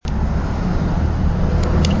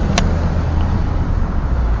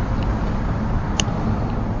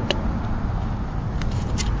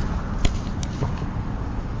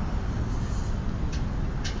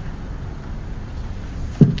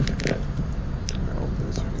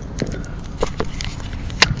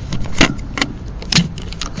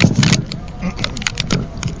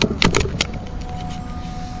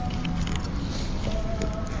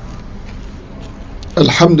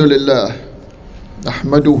الحمد لله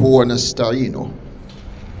نحمده ونستعينه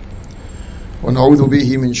ونعوذ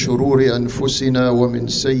به من شرور أنفسنا ومن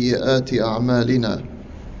سيئات أعمالنا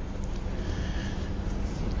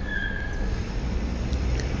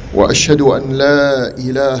وأشهد أن لا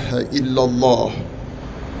إله إلا الله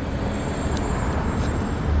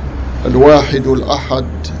الواحد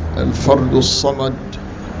الأحد الفرد الصمد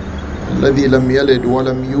الذي لم يلد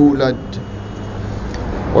ولم يولد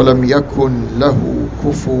ولم يكن له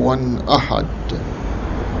كفوا أحد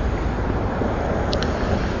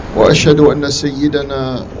وأشهد أن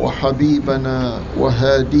سيدنا وحبيبنا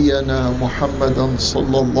وهادينا محمدا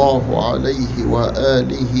صلى الله عليه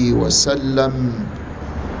وآله وسلم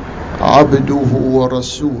عبده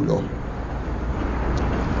ورسوله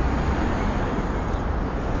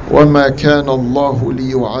وما كان الله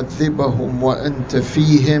ليعذبهم وأنت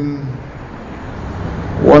فيهم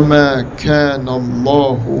وما كان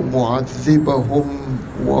الله معذبهم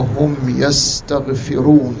وهم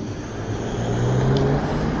يستغفرون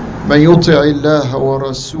من يطع الله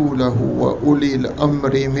ورسوله وأولي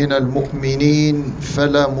الأمر من المؤمنين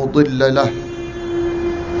فلا مضل له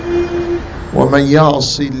ومن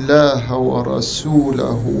يعص الله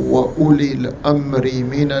ورسوله وأولي الأمر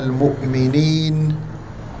من المؤمنين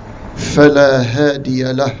فلا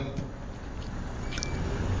هادي له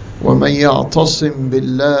ومن يعتصم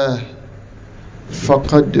بالله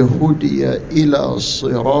فقد هدي إلى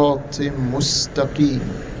صراط مستقيم.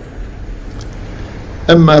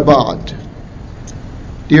 أما بعد,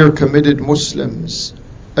 dear committed Muslims,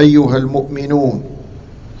 أيها المؤمنون,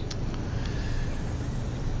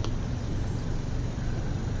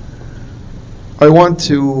 I want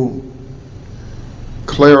to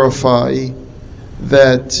clarify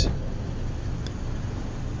that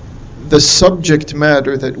the subject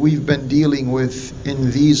matter that we've been dealing with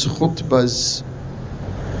in these khutbahs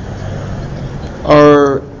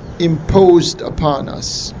are imposed upon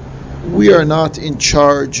us. We are not in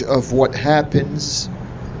charge of what happens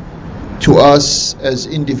to us as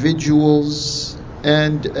individuals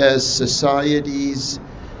and as societies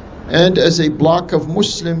and as a block of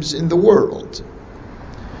Muslims in the world.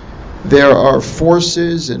 There are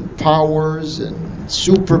forces and powers and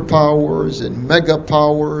superpowers and mega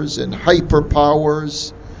powers and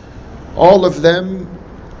hyperpowers, all of them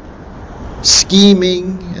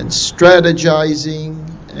scheming and strategizing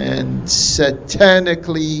and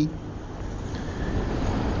satanically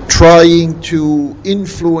trying to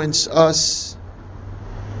influence us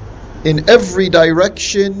in every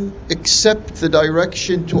direction except the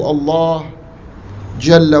direction to Allah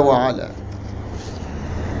Jalla wa Ala.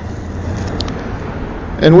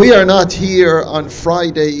 And we are not here on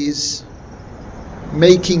Fridays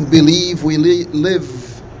making believe we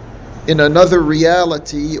live in another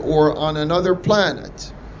reality or on another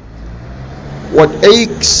planet. What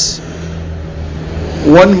aches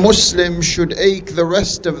one Muslim should ache the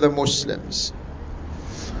rest of the Muslims.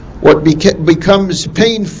 What becomes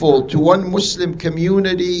painful to one Muslim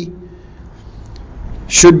community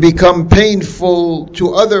should become painful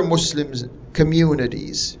to other Muslim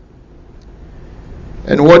communities.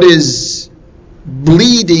 And what is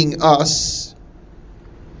bleeding us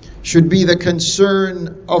should be the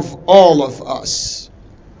concern of all of us.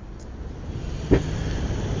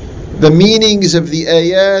 The meanings of the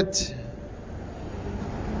ayat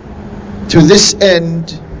to this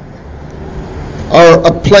end are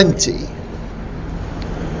aplenty.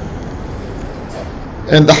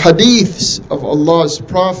 And the hadiths of Allah's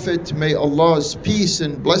Prophet, may Allah's peace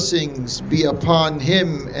and blessings be upon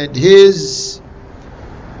him and his,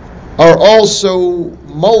 are also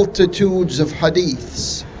multitudes of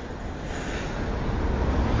hadiths.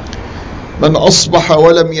 من أصبح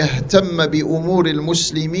ولم يهتم بأمور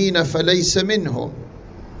المسلمين فليس منهم.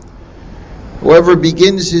 Whoever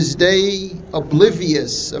begins his day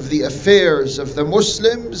oblivious of the affairs of the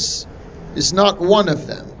Muslims is not one of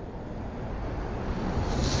them.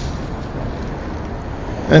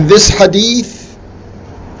 And this hadith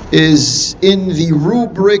is in the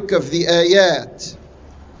rubric of the ayat.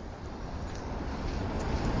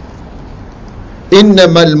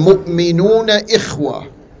 إنما المؤمنون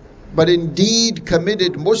إخوة. But indeed,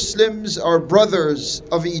 committed Muslims are brothers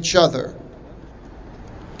of each other.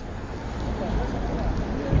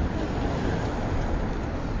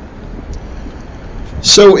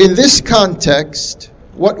 So in this context,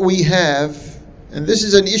 what we have, and this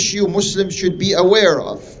is an issue Muslims should be aware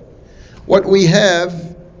of, what we have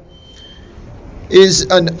is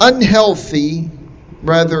an unhealthy,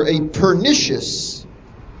 rather a pernicious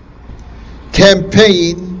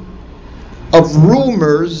campaign of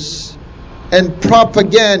rumors and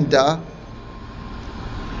propaganda,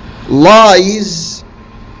 lies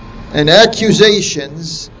and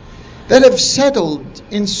accusations that have settled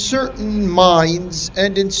in certain minds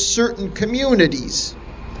and in certain communities.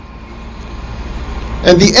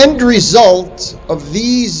 And the end result of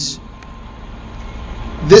this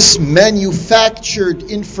manufactured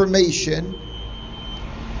information,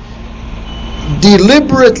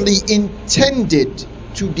 deliberately intended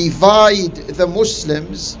to divide the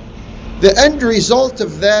Muslims, the end result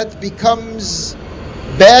of that becomes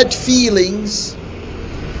bad feelings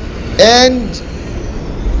and,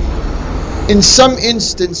 in some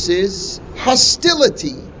instances,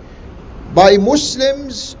 hostility by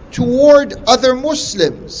Muslims toward other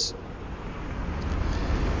Muslims.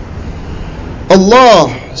 Allah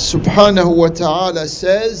subhanahu wa ta'ala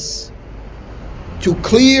says, to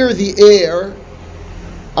clear the air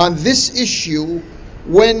on this issue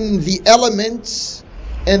when the elements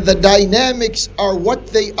and the dynamics are what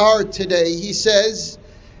they are today, He says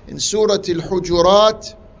in Surah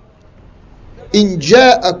Al-Hujurat, إن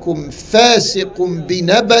جاءكم فاسق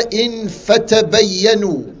بنبأ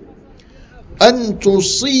فتبينوا أن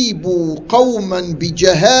تصيبوا قوما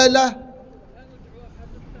بجهالة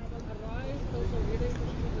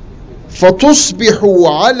فتصبحوا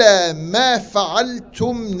على ما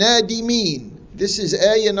فعلتم نادمين. This is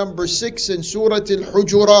ayah number 6 in Surah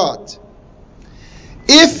Al-Hujurat.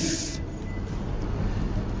 If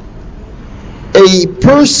a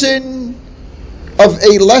person of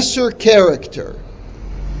a lesser character,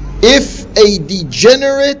 if a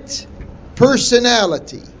degenerate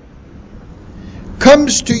personality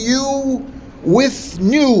comes to you with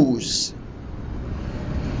news,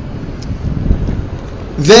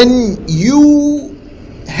 then you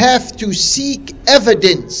have to seek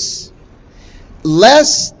evidence,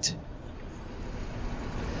 lest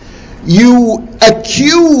you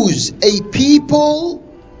accuse a people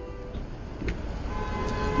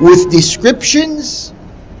with descriptions,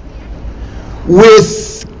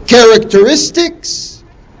 with characteristics,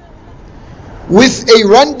 with a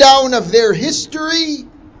rundown of their history,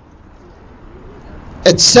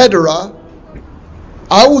 etc.,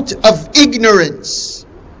 out of ignorance,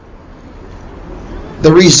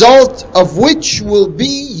 the result of which will be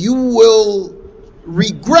you will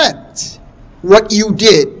regret what you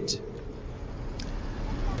did.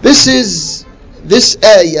 This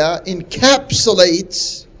ayah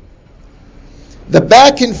encapsulates the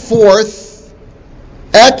back and forth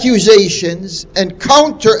accusations and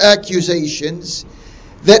counter accusations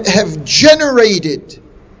that have generated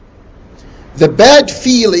the bad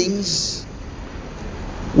feelings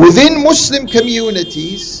within Muslim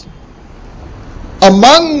communities,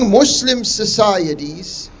 among Muslim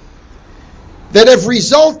societies, that have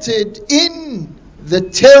resulted in the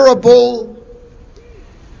terrible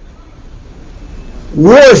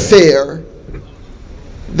warfare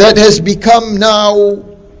that has become now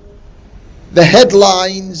the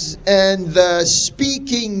headlines and the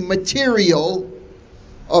speaking material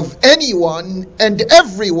of anyone and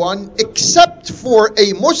everyone except for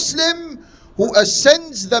a Muslim who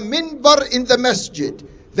ascends the minbar in the masjid.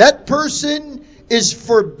 That person is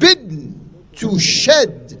forbidden to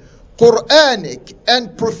shed Quranic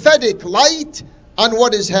and prophetic light on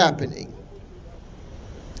what is happening.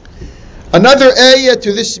 Another ayah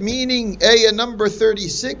to this meaning, ayah number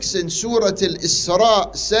 36 in Surah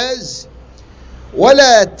Al-Isra says,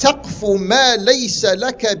 وَلَا تَقْفُ مَا لَيْسَ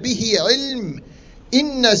لَكَ بِهِ عِلْمٍ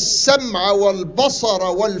إِنَّ السَّمْعَ وَالْبَصَرَ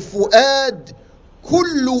وَالْفُؤَادَ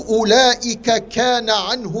كُلُّ أُولَئِكَ كَانَ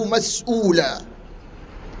عَنْهُ مَسْئُولًا.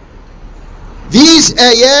 These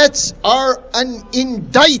ayats are an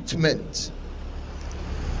indictment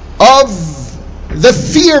of the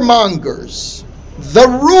fear-mongers, the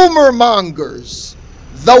rumor mongers,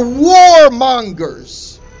 the war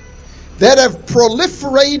mongers that have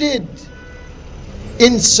proliferated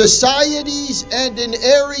in societies and in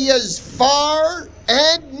areas far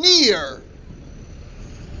and near.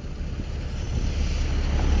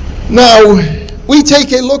 Now, we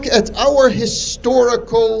take a look at our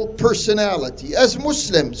historical personality. As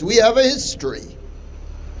Muslims, we have a history.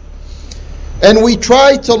 And we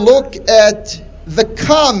try to look at the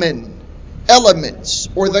common elements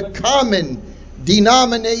or the common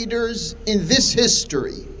denominators in this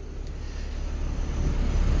history.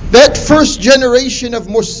 That first generation of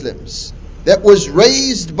Muslims that was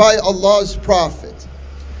raised by Allah's Prophet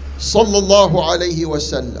sallallahu alaihi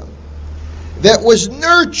wasallam, that was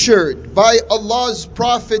nurtured by Allah's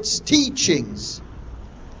Prophet's teachings,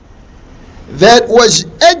 that was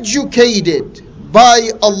educated by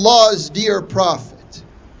Allah's dear Prophet.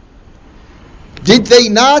 Did they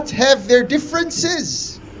not have their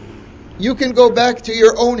differences? You can go back to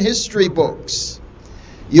your own history books.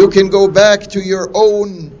 You can go back to your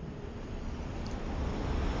own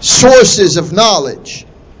sources of knowledge.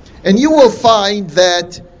 And you will find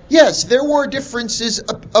that, yes, there were differences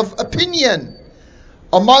of opinion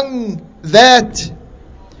among that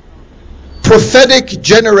prophetic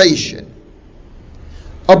generation.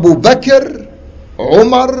 Abu Bakr,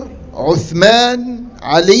 Umar, Uthman,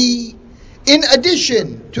 Ali, in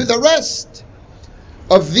addition to the rest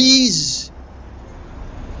of these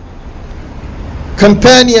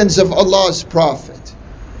companions of Allah's Prophet.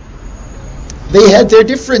 They had their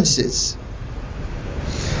differences.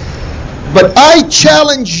 But I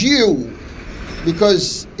challenge you,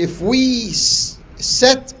 because if we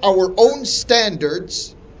set our own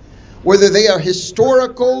standards, whether they are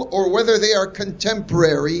historical or whether they are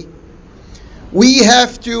contemporary, we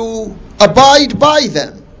have to abide by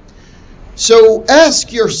them. So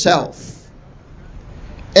ask yourself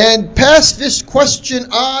and pass this question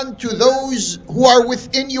on to those who are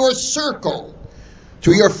within your circle,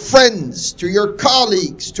 to your friends, to your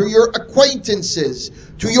colleagues, to your acquaintances,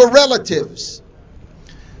 to your relatives.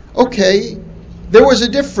 Okay, there was a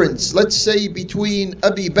difference, let's say, between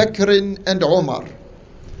Abi Bakr and Umar,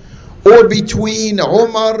 or between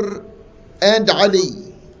Umar and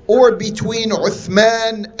Ali, or between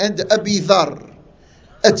Uthman and Abi Dharr,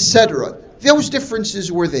 etc. Those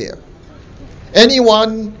differences were there.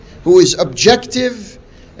 Anyone who is objective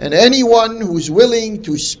and anyone who is willing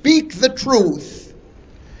to speak the truth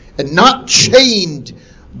and not chained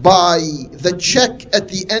by the check at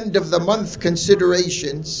the end of the month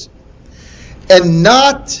considerations, and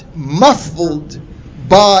not muffled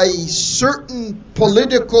by certain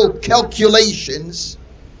political calculations,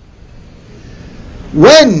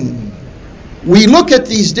 when we look at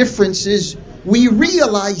these differences, we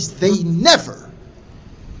realize they never,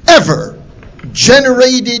 ever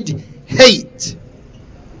generated hate.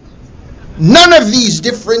 None of these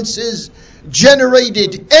differences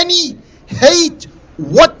generated any hate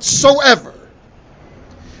whatsoever.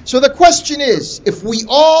 So the question is, if we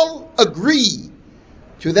all agree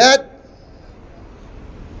to that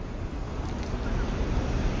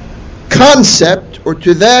concept or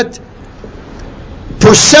to that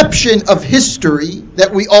perception of history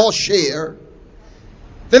that we all share,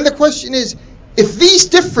 then the question is, if these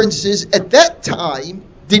differences at that time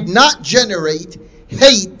did not generate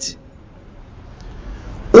hate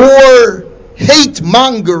or hate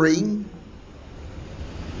mongering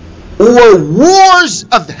or wars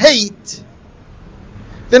of hate,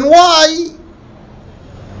 then why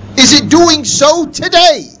is it doing so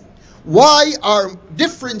today? Why are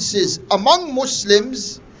differences among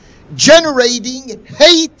Muslims generating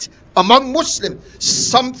hate among Muslims?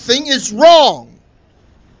 Something is wrong.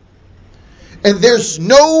 And there's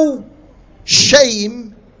no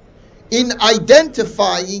shame in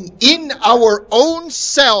identifying in our own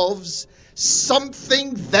selves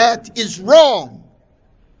something that is wrong.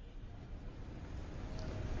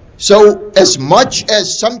 So as much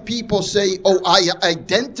as some people say, oh, I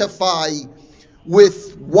identify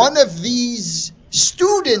with one of these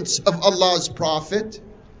students of Allah's Prophet,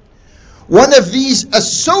 one of these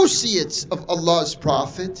associates of Allah's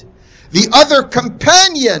Prophet, the other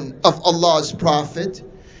companion of Allah's Prophet,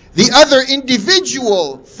 the other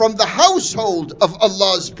individual from the household of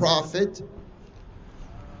Allah's Prophet,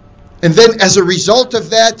 and then as a result of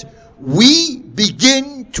that, we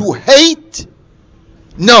begin to hate?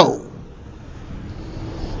 No.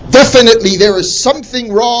 Definitely there is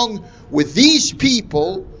something wrong with these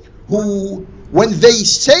people who, when they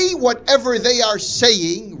say whatever they are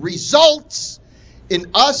saying, results in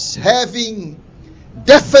us having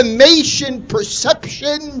defamation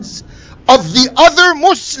perceptions of the other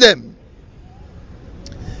Muslim.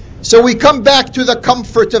 So we come back to the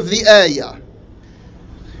comfort of the ayah.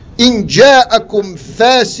 إن جاءكم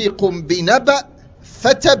فاسق بنبأ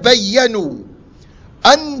فتبينوا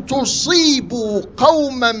أن تصيبوا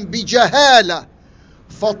قوما بجهالة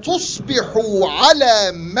فتصبحوا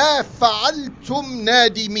على ما فعلتم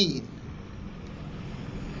نادمين.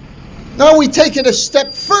 Now we take it a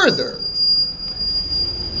step further.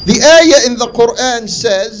 The ayah in the Quran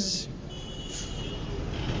says,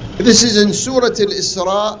 this is in Surah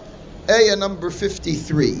Al-Isra, ayah number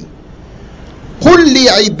 53. قُلْ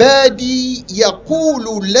لِعِبَادِي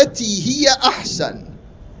يَقُولُ الَّتِي هِيَ أَحْسَنُ.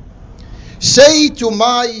 Say to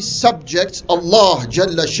my subjects, Allah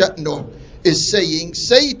Jalla Sha'nuh is saying,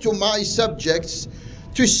 say to my subjects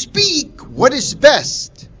to speak what is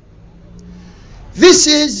best. This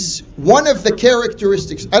is one of the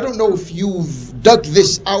characteristics. I don't know if you've dug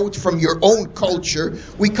this out from your own culture.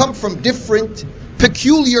 We come from different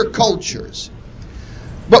peculiar cultures.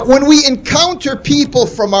 But when we encounter people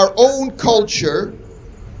from our own culture,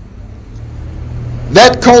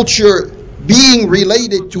 that culture being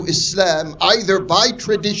related to Islam, either by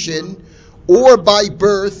tradition or by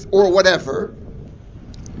birth or whatever,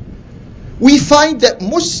 we find that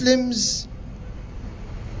Muslims,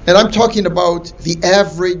 and I'm talking about the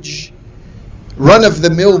average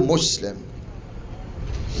run-of-the-mill Muslim,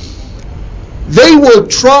 they will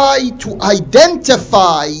try to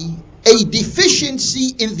identify a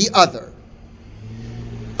deficiency in the other.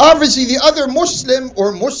 Obviously, the other Muslim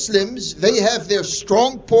or Muslims, they have their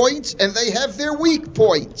strong points and they have their weak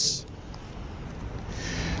points.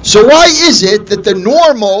 So why is it that the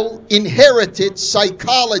normal inherited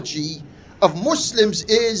psychology of Muslims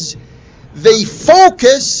is they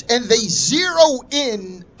focus and they zero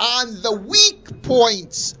in on the weak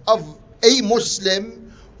points of a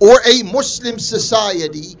Muslim or a Muslim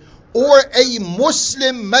society or a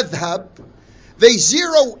Muslim madhab? They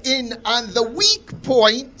zero in on the weak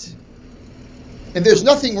point, and there's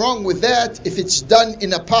nothing wrong with that if it's done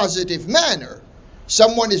in a positive manner.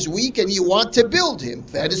 Someone is weak and you want to build him,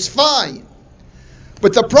 that is fine.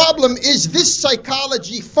 But the problem is this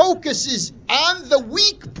psychology focuses on the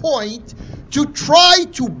weak point to try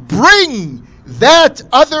to bring that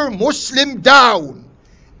other Muslim down.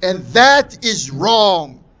 And that is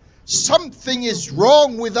wrong. Something is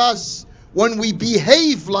wrong with us when we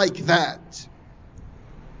behave like that.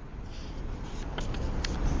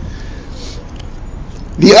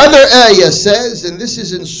 The other ayah says, and this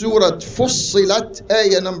is in Surah Fussilat,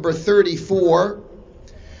 ayah number 34,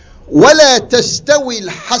 وَلَا تَسْتَوِي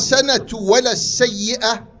الْحَسَنَةُ وَلَا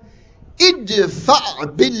السَّيِّئَةُ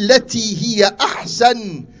ادْفَعْ بِالَّتِي هِيَ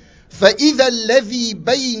أَحْسَنُ فَإِذَا الَّذِي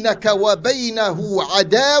بَيْنَكَ وَبَيْنَهُ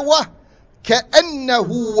عَدَاوَةٌ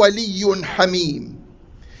كَأَنَّهُ وَلِيٌّ حَمِيمٌ.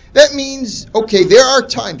 That means, okay, there are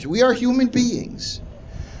times, we are human beings.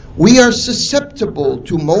 We are susceptible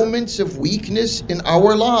to moments of weakness in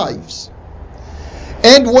our lives.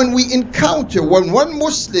 And when one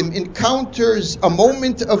Muslim encounters a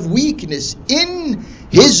moment of weakness in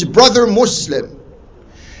his brother Muslim,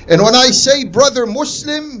 and when I say brother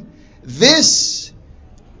Muslim, this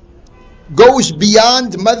goes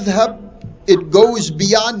beyond madhab, it goes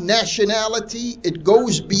beyond nationality, it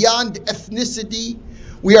goes beyond ethnicity.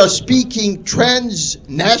 We are speaking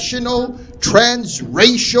transnational,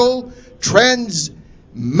 transracial,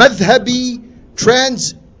 trans-madhabi,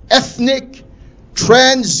 trans-ethnic,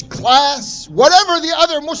 trans-class, whatever the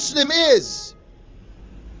other Muslim is.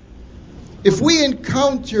 If we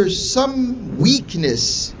encounter some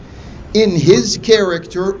weakness in his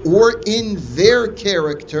character or in their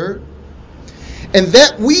character, and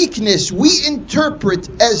that weakness we interpret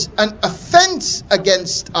as an offense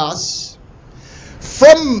against us,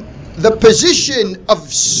 from the position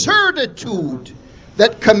of certitude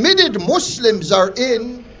that committed Muslims are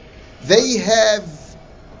in, they have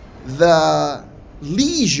the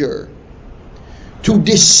leisure to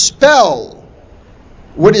dispel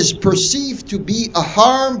what is perceived to be a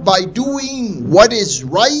harm by doing what is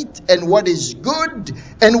right and what is good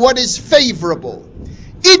and what is favorable.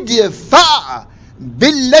 Idfa'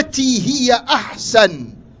 billati hiya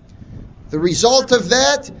ahsan. The result of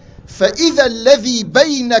that, فَإِذَا الَّذِي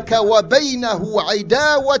بَيْنَكَ وَبَيْنَهُ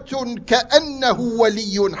عَدَاوَةٌ كَأَنَّهُ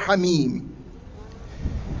وَلِيٌّ حَمِيمٌ.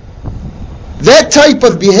 That type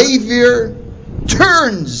of behavior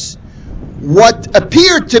turns what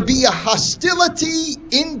appeared to be a hostility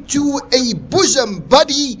into a bosom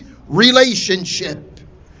buddy relationship.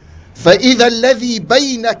 فَإِذَا الَّذِي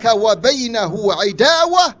بَيْنَكَ وَبَيْنَهُ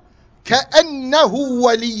عَدَاوَةٌ كَأَنَّهُ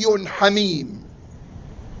وَلِيٌّ حَمِيمٌ.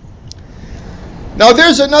 Now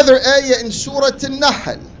there's another ayah in Surah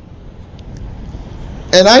An-Nahl,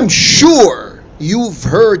 and I'm sure you've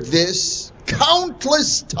heard this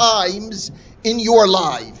countless times in your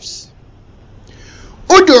lives.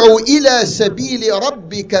 ادع إلى سبيل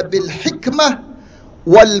ربك بالحكمة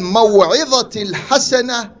والموعظة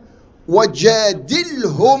الحسنة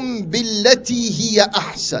وجادلهم بالتي هي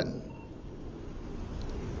أحسن.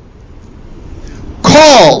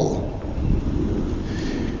 Call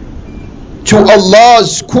to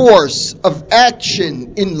Allah's course of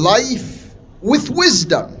action in life with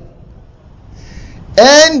wisdom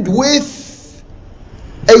and with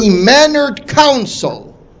a mannered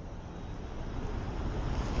counsel,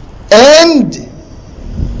 and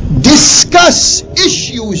discuss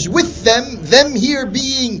issues with them here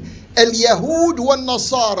being al-Yahud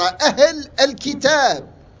wal-Nasara, Ahl al-Kitab.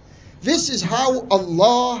 This is how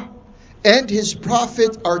Allah and His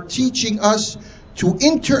Prophet are teaching us to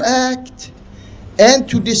interact and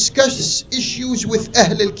to discuss issues with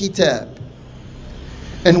Ahl al-Kitab.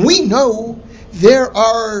 And we know there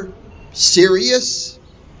are serious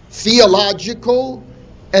theological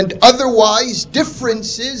and otherwise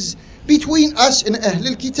differences between us and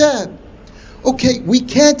Ahlul Kitab. Okay, we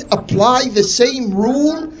can't apply the same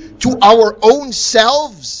rule to our own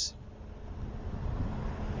selves.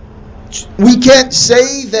 We can't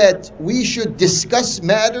say that we should discuss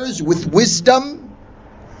matters with wisdom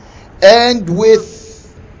and with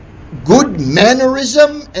good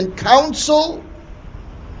mannerism and counsel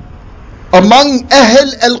among Ahl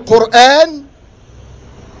al-Quran.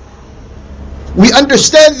 We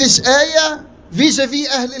understand this ayah vis-a-vis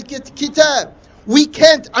Ahl al-Kitab. We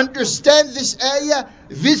can't understand this ayah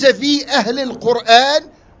vis-a-vis Ahl al-Quran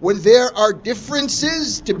when there are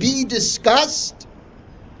differences to be discussed.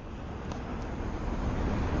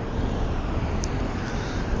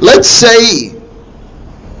 Let's say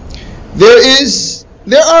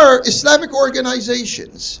there are Islamic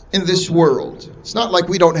organizations in this world. It's not like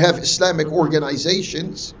we don't have Islamic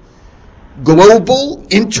organizations. Global,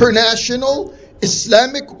 international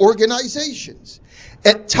Islamic organizations.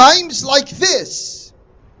 At times like this,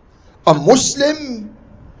 a Muslim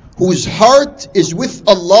whose heart is with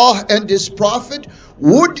Allah and His Prophet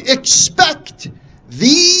would expect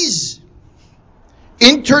these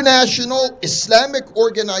international Islamic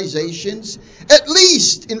organizations, at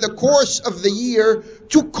least in the course of the year,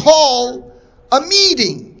 to call a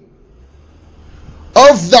meeting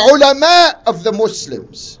of the ulama of the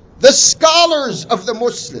Muslims, the scholars of the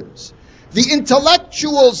Muslims, the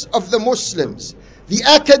intellectuals of the Muslims, the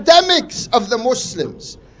academics of the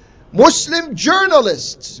Muslims, Muslim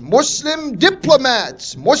journalists, Muslim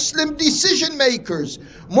diplomats, Muslim decision makers,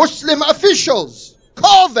 Muslim officials.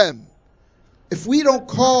 Call them. If we don't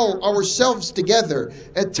call ourselves together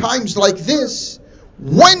at times like this,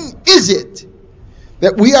 when is it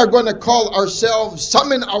that we are going to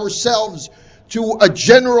summon ourselves to a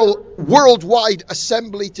general worldwide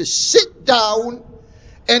assembly to sit down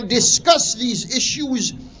and discuss these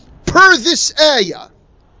issues per this ayah?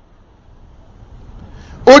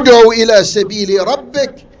 ادعو إلى سبيل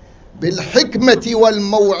ربك بالحكمة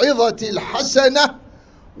والموعظة الحسنة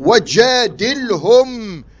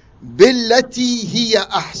وجادلهم بالتي هي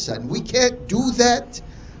أحسن. We can't do that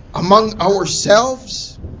among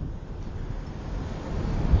ourselves.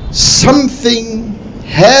 Something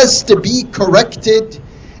has to be corrected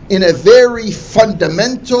in a very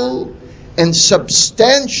fundamental and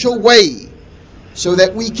substantial way so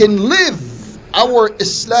that we can live our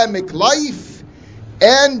Islamic life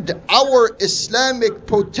and our Islamic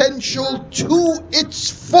potential to its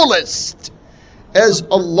fullest, as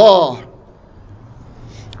Allah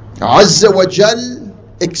Azza wa Jal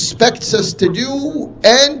expects us to do,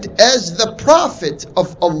 and as the Prophet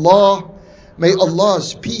of Allah, may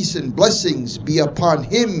Allah's peace and blessings be upon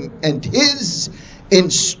him and his,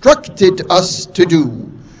 instructed us to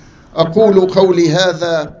do. أقول قولي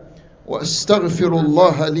هذا وأستغفر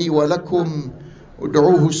الله لي ولكم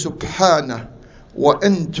ادعوه سبحانه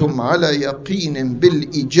وأنتم على يقين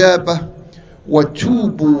بالإجابة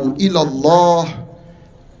وتوبوا إلى الله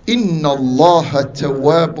إن الله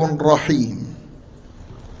تواب رحيم.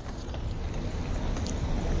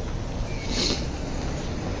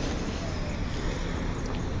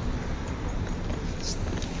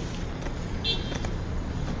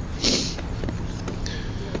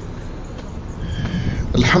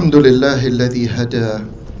 الحمد لله الذي هدى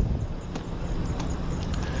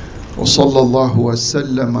وصلى الله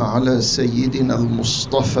وسلم على سيدنا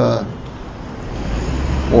المصطفى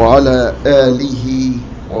وعلى آله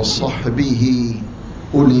وصحبه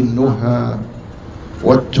أولي النهى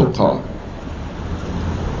والتقى.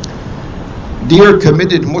 Dear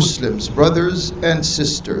committed Muslims, brothers and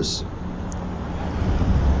sisters,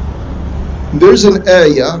 there's an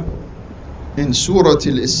ayah in Surah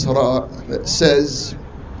Al-Isra that says,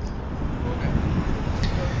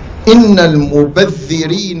 إن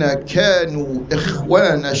المبذرين كانوا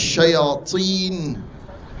إخوان الشياطين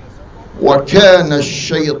وكان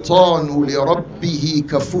الشيطان لربه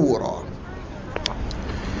كفورا.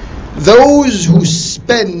 Those who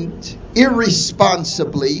spend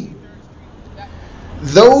irresponsibly,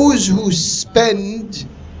 those who spend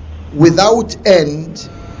without end,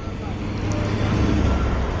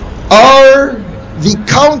 are the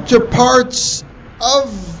counterparts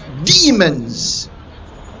of demons.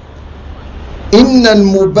 إن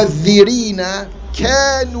المبذرين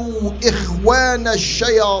كانوا إخوان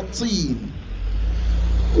الشياطين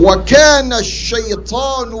وكان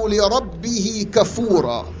الشيطان لربه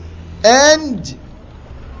كفورا. And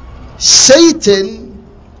Satan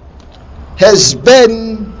has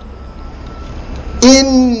been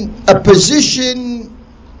in a position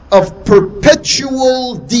of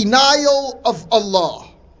perpetual denial of Allah,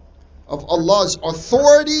 of Allah's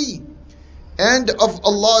authority and of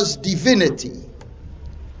Allah's divinity.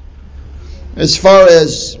 as far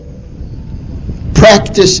as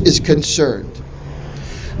practice is concerned.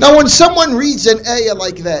 Now when someone reads an ayah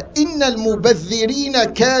like that, إِنَّ الْمُبَذِّرِينَ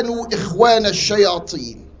كَانُوا إِخْوَانَ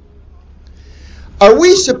الشَّيَاطِينَ, are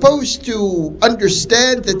we supposed to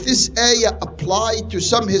understand that this ayah applied to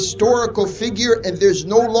some historical figure and there's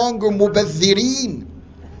no longer mubadhirin?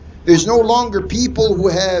 There's no longer people who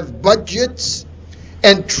have budgets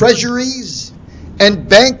and treasuries and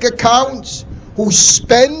bank accounts, who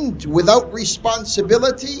spend without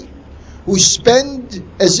responsibility, who spend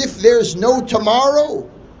as if there's no tomorrow?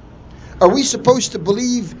 Are we supposed to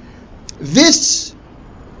believe this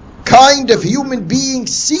kind of human being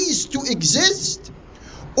ceased to exist?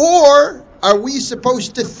 Or are we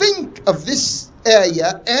supposed to think of this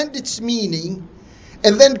ayah and its meaning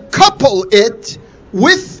and then couple it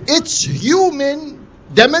with its human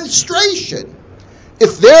demonstration?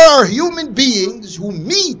 If there are human beings who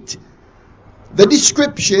meet the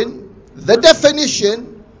description, the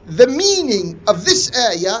definition, the meaning of this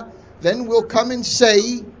ayah, then we'll come and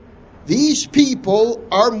say these people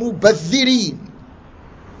are mubadhirin.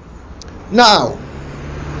 Now,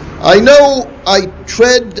 I know I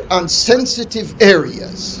tread on sensitive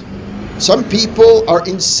areas. Some people are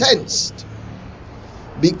incensed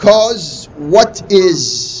because what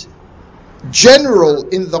is general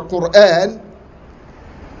in the Quran,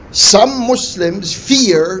 some Muslims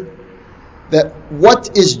fear that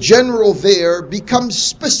what is general there becomes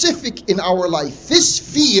specific in our life. This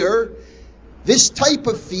fear, this type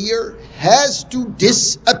of fear, has to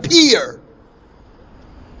disappear.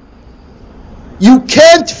 You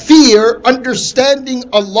can't fear understanding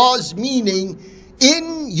Allah's meaning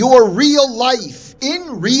in your real life,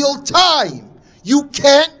 in real time. You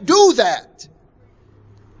can't do that.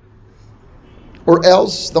 Or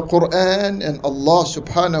else the Quran and Allah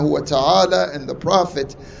subhanahu wa ta'ala and the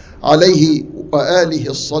Prophet alayhi wa alihi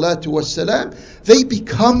salatu wassalam, they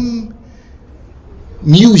become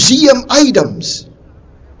museum items.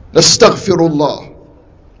 Astaghfirullah.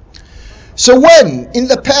 So when, in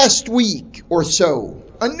the past week or so,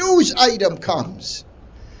 a news item comes,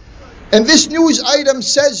 and this news item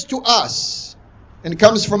says to us, and it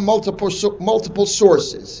comes from multiple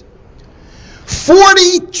sources,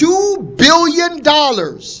 $42 billion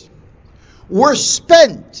were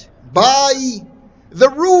spent by the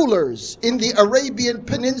rulers in the Arabian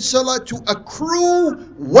Peninsula to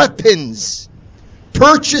accrue weapons,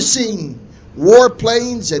 purchasing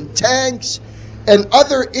warplanes and tanks and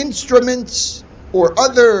other instruments or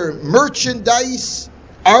other merchandise,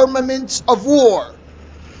 armaments of war.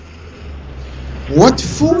 What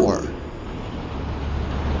for?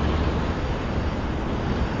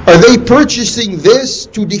 Are they purchasing this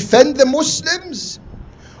to defend the Muslims?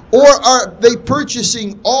 Or are they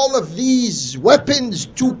purchasing all of these weapons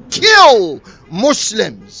to kill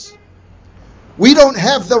Muslims? We don't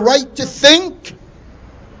have the right to think,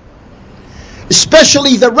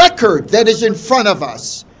 especially the record that is in front of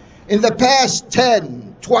us in the past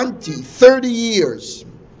 10, 20, 30 years.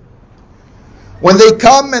 When they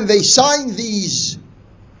come and they sign these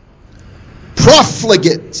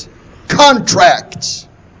profligate contracts,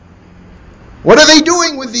 what are they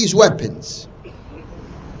doing with these weapons?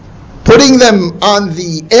 Putting them on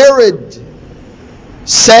the arid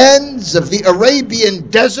sands of the Arabian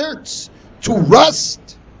deserts to rust?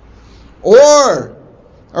 Or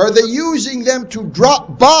are they using them to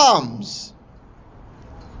drop bombs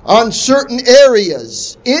on certain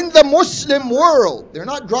areas in the Muslim world? They're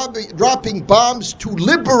not dropping bombs to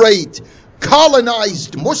liberate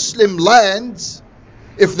colonized Muslim lands.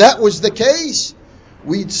 If that was the case,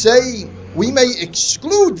 we'd say we may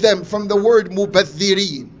exclude them from the word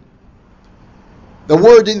mubadhirin, the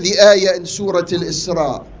word in the ayah in Surah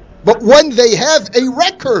Al-Isra. But when they have a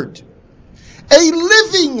record, a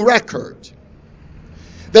living record,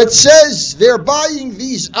 that says they're buying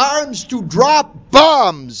these arms to drop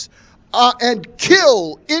bombs and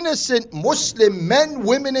kill innocent Muslim men,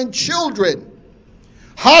 women, and children,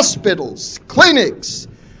 hospitals, clinics,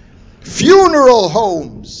 funeral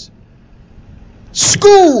homes,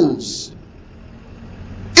 schools,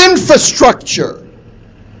 infrastructure.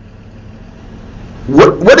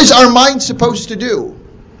 What is our mind supposed to do?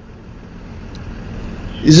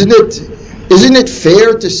 Isn't it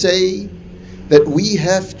fair to say that we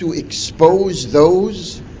have to expose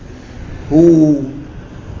those who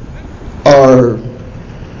are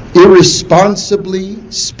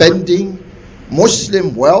irresponsibly spending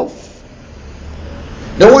Muslim wealth?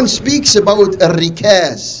 No one speaks about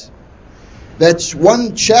ar-rikaz. That's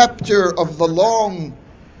one chapter of the long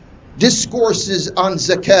discourses on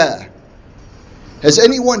zakah. Has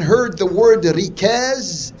anyone heard the word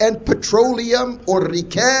rikaz and petroleum, or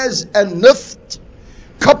rikaz and naft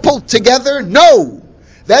coupled together? No,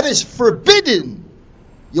 that is forbidden.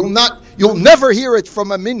 You'll never hear it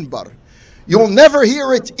from a minbar. You'll never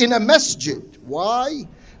hear it in a masjid. Why?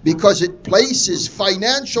 Because it places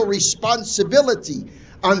financial responsibility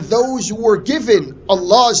on those who were given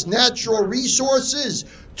Allah's natural resources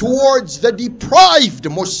towards the deprived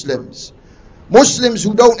Muslims. Muslims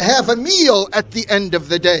who don't have a meal at the end of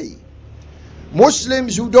the day.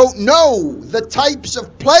 Muslims who don't know the types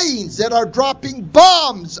of planes that are dropping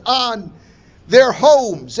bombs on their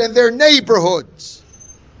homes and their neighborhoods.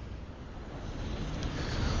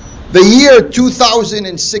 The year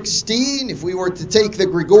 2016, if we were to take the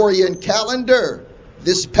Gregorian calendar,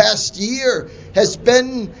 this past year has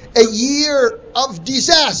been a year of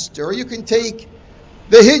disaster. Or you can take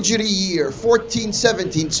the Hijri year,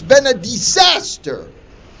 1417. It's been a disaster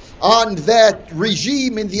on that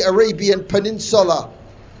regime in the Arabian Peninsula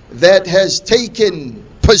that has taken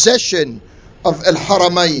possession of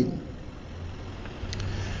Al-Haramain.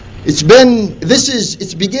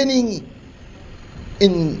 It's beginning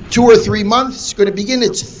in 2 or 3 months. It's going to begin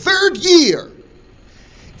its third year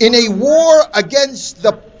in a war against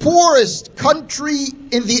the poorest country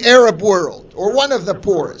in the Arab world, or one of the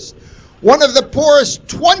poorest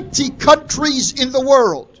 20 countries in the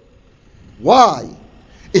world. Why?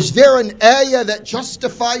 Is there an ayah that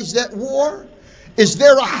justifies that war? Is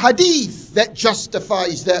there a hadith that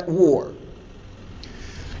justifies that war?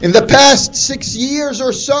 In the past 6 years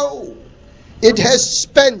or so, it has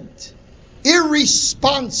spent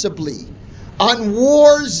irresponsibly on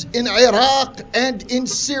wars in Iraq and in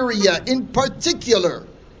Syria in particular.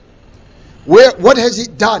 What has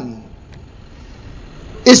it done?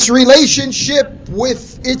 Its relationship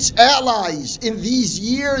with its allies in these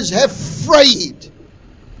years have frayed.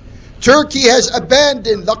 Turkey has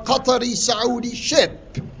abandoned the Qatari-Saudi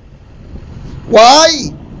ship.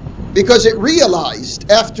 Why? Because it realized,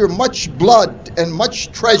 after much blood and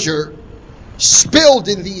much treasure spilled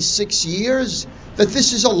in these 6 years, that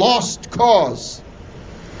this is a lost cause.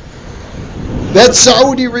 That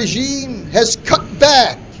Saudi regime has cut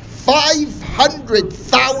back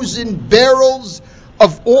 500,000 barrels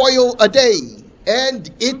of oil a day,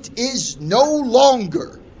 and it is no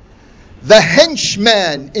longer the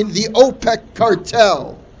henchman in the OPEC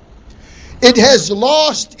cartel. It has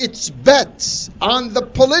lost its bets on the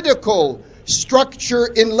political structure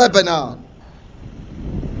in Lebanon.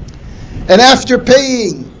 And after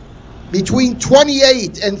paying between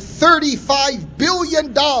 28 and 35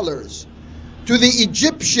 billion dollars to the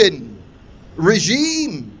Egyptian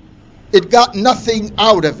regime, it got nothing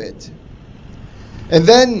out of it. And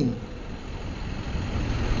then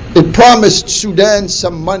it promised Sudan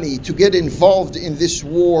some money to get involved in this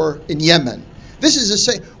war in Yemen. This is the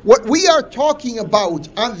same. What we are talking about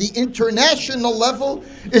on the international level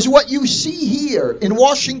is what you see here in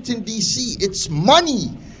Washington, D.C. It's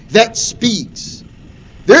money that speaks.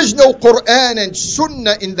 There's no Quran and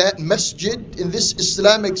Sunnah in that masjid, in this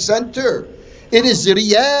Islamic center. It is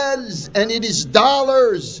riyals and it is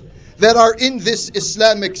dollars that are in this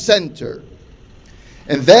Islamic center.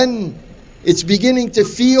 And then it's beginning to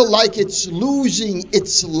feel like it's losing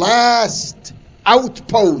its last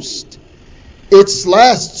outpost, its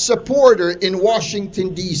last supporter in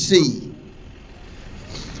Washington, D.C.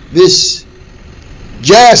 This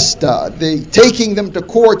JASTA, taking them to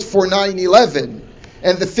court for 9/11,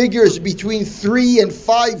 and the figures between $3 and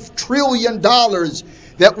 $5 trillion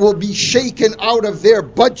that will be shaken out of their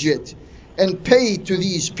budget and paid to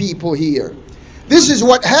these people here. This is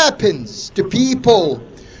what happens to people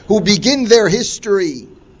who begin their history.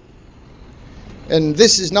 And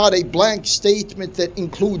this is not a blank statement that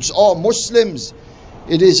includes all Muslims.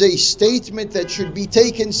 It is a statement that should be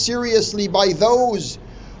taken seriously by those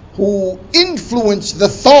who influence the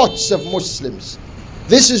thoughts of Muslims.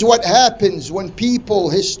 This is what happens when people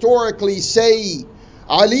historically say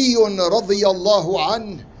Aliyun radiyallahu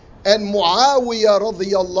anh and Muawiyah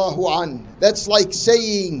radiyallahu anh. That's like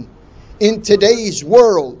saying in today's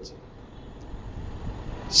world,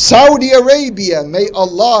 Saudi Arabia, may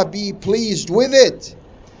Allah be pleased with it,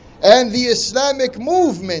 and the Islamic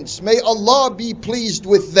movements, may Allah be pleased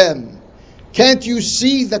with them. Can't you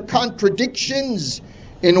see the contradictions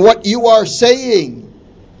in what you are saying?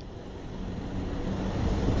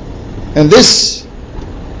 And this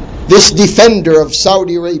defender of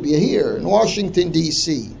Saudi Arabia here in Washington,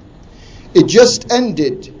 D.C., it just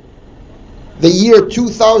ended the year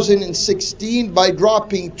 2016 by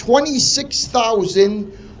dropping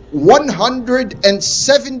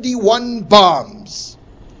 26,171 bombs.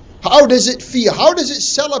 How does it feel? How does it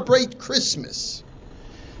celebrate Christmas?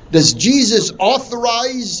 Does Jesus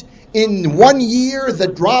authorize in 1 year the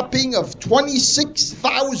dropping of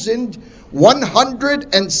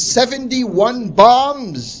 26,171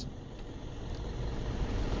 bombs?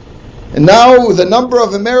 And now the number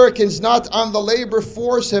of Americans not on the labor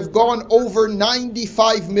force have gone over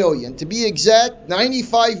 95 million. To be exact,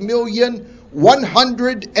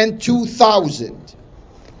 95,102,000.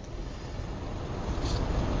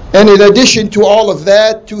 And in addition to all of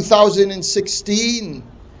that, 2016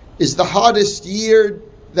 is the hottest year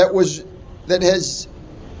that has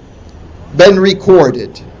been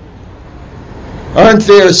recorded. Aren't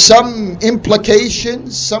there some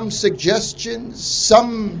implications, some suggestions,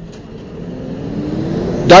 some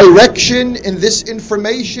direction in this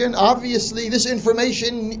information? Obviously, this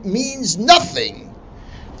information means nothing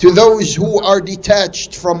to those who are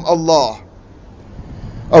detached from Allah.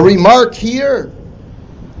 A remark here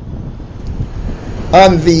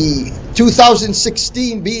on the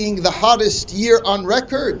 2016 being the hottest year on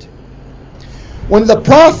record. When the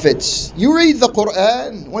prophets, you read the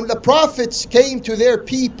Quran, when the prophets came to their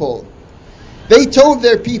people, they told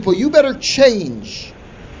their people, you better change.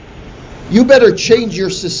 You better change your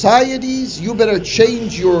societies. You better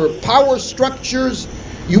change your power structures.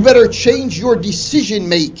 You better change your decision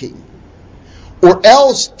making. Or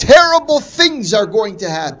else terrible things are going to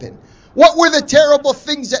happen. What were the terrible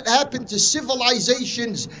things that happened to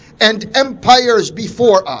civilizations and empires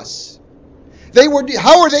before us?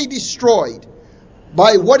 How are they destroyed?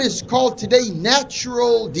 By what is called today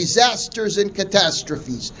natural disasters and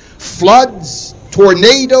catastrophes. Floods,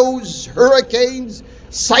 tornadoes, hurricanes,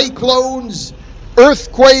 cyclones,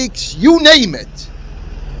 earthquakes, you name it.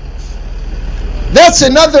 That's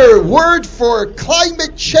another word for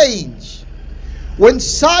climate change. When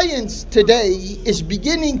science today is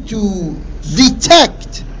beginning to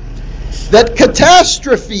detect that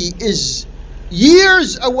catastrophe is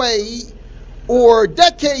years away or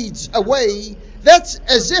decades away, that's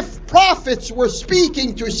as if prophets were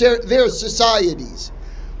speaking to their societies.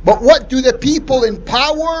 But what do the people in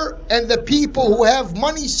power and the people who have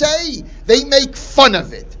money say? They make fun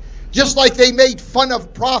of it. Just like they made fun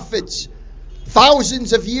of prophets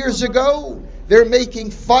thousands of years ago, they're making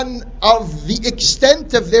fun of the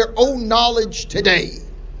extent of their own knowledge today.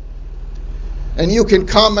 And you can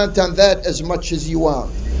comment on that as much as you want.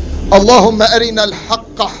 Allahumma arina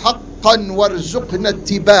al-haqqa haqqan warzuqna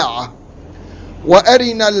ittiba'ah.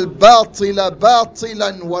 وأرنا الباطل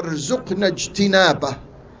باطلا وارزقنا اجتنابه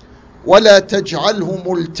ولا تجعله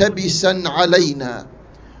ملتبسا علينا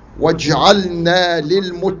واجعلنا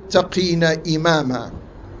للمتقين إماما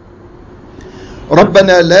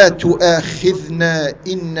ربنا لا تؤاخذنا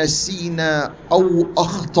إن نسينا أو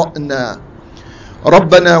أخطأنا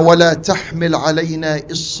ربنا ولا تحمل علينا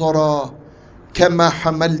إصرا كما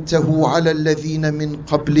حملته على الذين من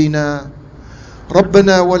قبلنا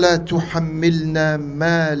ربنا ولا تحملنا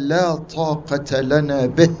ما لا طاقة لنا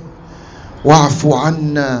به واعف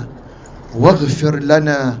عنا واغفر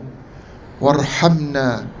لنا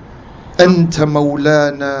وارحمنا أنت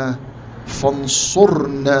مولانا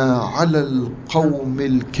فانصرنا على القوم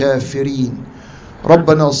الكافرين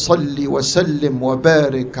ربنا صل وسلم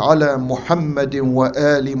وبارك على محمد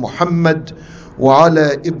وآل محمد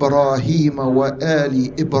وعلى إبراهيم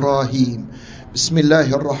وآل إبراهيم بسم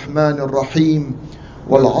الله الرحمن الرحيم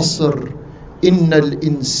والعصر إن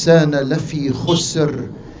الإنسان لفي خسر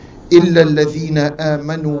إلا الذين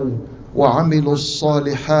آمنوا وعملوا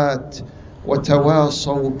الصالحات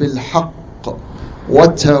وتواصوا بالحق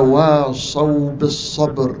وتواصوا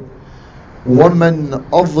بالصبر ومن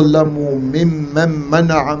أظلم ممن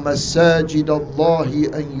منع مساجد الله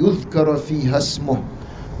أن يذكر فيها اسمه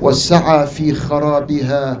وسعى في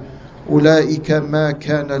خرابها أولئك ما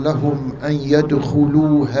كان لهم أن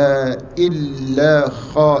يدخلوها إلا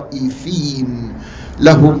خائفين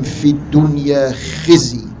لهم في الدنيا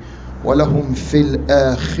خزي ولهم في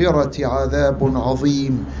الآخرة عذاب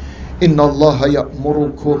عظيم إن الله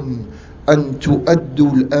يأمركم أن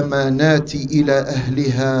تؤدوا الأمانات إلى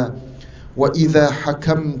أهلها وإذا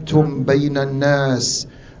حكمتم بين الناس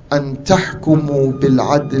أن تحكموا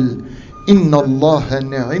بالعدل إن الله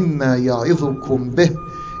نعم ما يعظكم به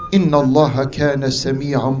إن الله كان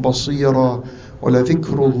سميعا بصيرا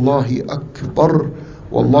ولذكر الله أكبر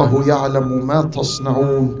والله يعلم ما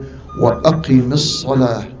تصنعون وأقم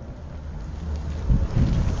الصلاة.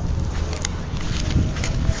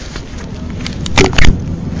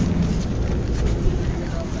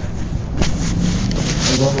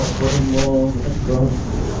 الله أكبر الله أكبر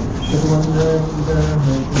أشهد أن لا إله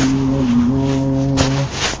إلا الله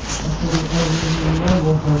أشهد أن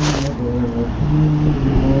محمدا رسول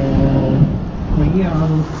الله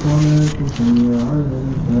على الصلاة حي على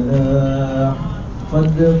الفلاح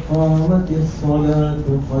قد قامت الصلاة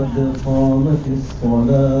قد قامت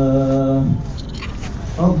الصلاة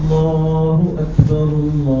الله أكبر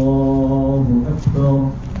الله أكبر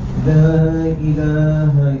لا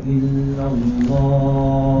إله إلا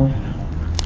الله